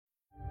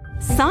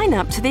Sign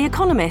up to The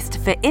Economist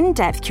for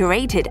in-depth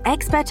curated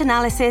expert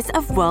analysis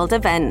of world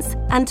events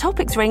and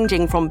topics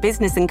ranging from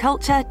business and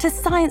culture to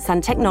science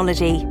and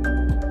technology.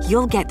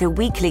 You'll get the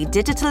weekly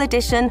digital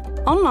edition,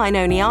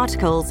 online-only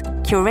articles,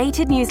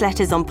 curated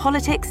newsletters on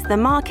politics, the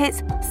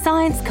markets,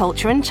 science,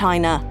 culture and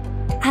China,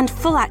 and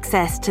full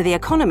access to The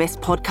Economist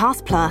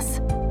Podcast Plus.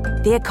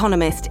 The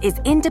Economist is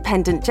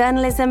independent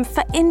journalism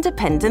for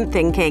independent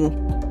thinking.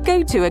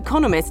 Go to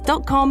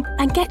economist.com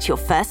and get your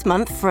first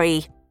month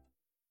free.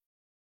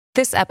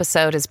 This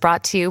episode is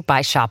brought to you by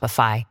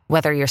Shopify.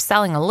 Whether you're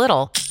selling a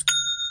little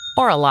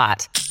or a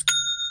lot,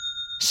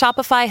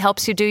 Shopify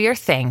helps you do your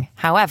thing,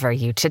 however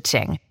you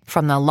cha-ching.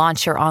 From the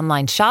launch your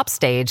online shop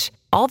stage,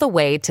 all the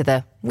way to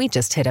the we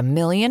just hit 1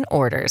 million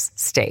orders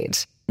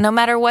stage. No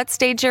matter what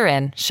stage you're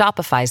in,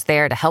 Shopify's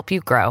there to help you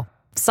grow.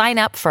 Sign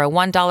up for a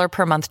 $1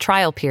 per month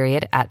trial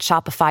period at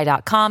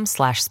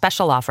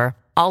shopify.com/special offer,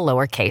 all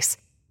lowercase.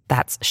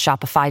 That's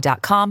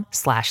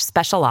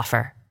shopify.com/special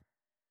offer.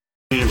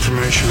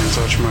 Information I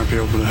thought you might be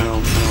able to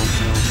help.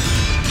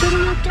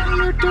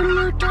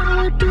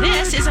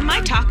 This is a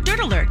My Talk Dirt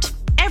Alert.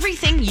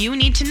 Everything you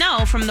need to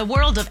know from the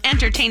world of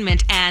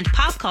entertainment and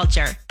pop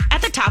culture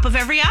at the top of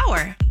every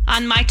hour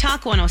on My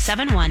Talk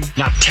 107.1.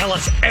 Now tell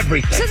us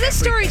everything. So this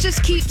story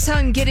just keeps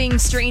on getting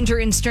stranger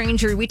and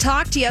stranger. We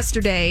talked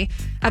yesterday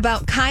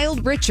about Kyle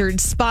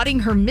Richards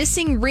spotting her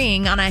missing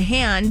ring on a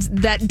hand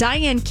that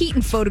Diane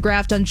Keaton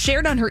photographed and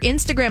shared on her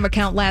Instagram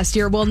account last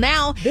year. Well,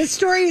 now... This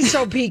story is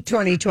so peak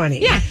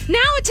 2020. Yeah. Now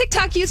a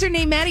TikTok user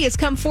named Maddie has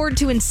come forward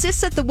to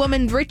insist that the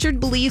woman Richard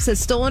believes has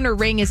stolen her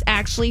ring is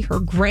actually her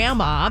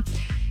grandma.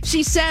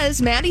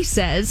 Maddie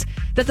says,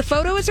 that the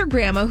photo is her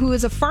grandma, who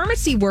is a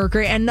pharmacy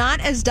worker and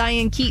not, as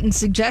Diane Keaton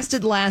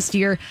suggested last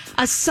year,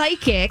 a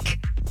psychic.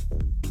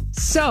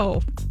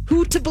 So,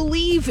 who to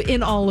believe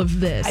in all of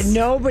this?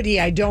 Nobody.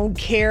 I don't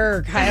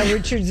care. Kyle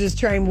Richards is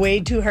trying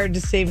way too hard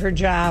to save her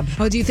job.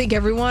 Oh, do you think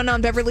everyone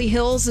on Beverly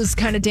Hills is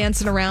kind of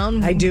dancing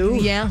around? I do.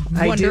 Yeah.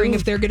 Wondering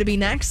if they're going to be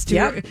next?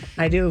 Yep,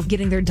 I do.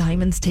 Getting their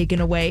diamonds taken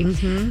away.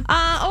 Mm-hmm.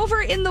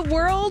 Over in the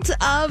world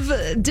of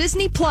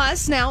Disney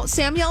Plus, now,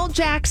 Samuel L.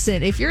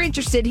 Jackson, if you're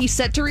interested, he's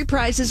set to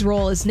reprise his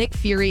role as Nick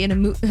Fury in a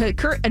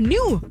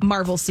new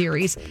Marvel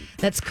series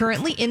that's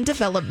currently in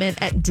development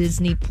at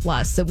Disney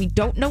Plus. So we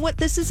don't know what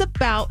this is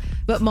about,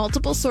 but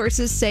multiple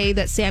sources say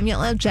that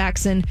Samuel L.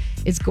 Jackson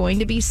is going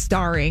to be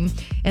starring.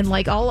 And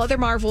like all other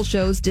Marvel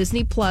shows,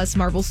 Disney Plus,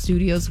 Marvel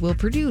Studios will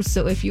produce.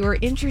 So if you are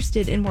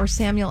interested in more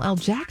Samuel L.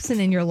 Jackson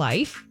in your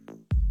life,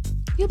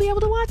 you'll be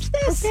able to watch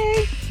this.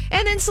 Okay.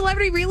 And in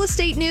celebrity real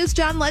estate news,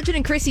 John Legend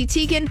and Chrissy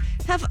Teigen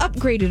have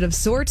upgraded of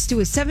sorts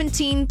to a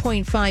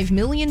 $17.5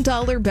 million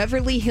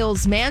Beverly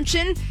Hills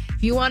mansion.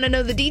 If you want to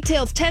know the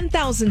details,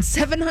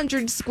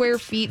 10,700 square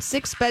feet,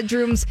 6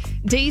 bedrooms,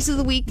 days of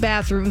the week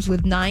bathrooms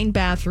with 9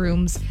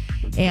 bathrooms,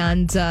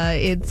 and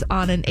it's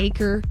on an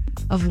acre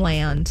of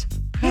land.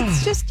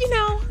 It's just,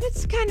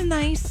 it's kind of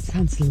nice.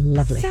 Sounds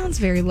lovely. Sounds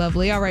very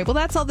lovely. All right, well,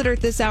 that's all the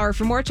dirt this hour.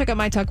 For more, check out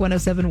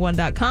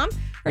mytalk1071.com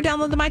or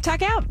download the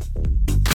MyTalk app.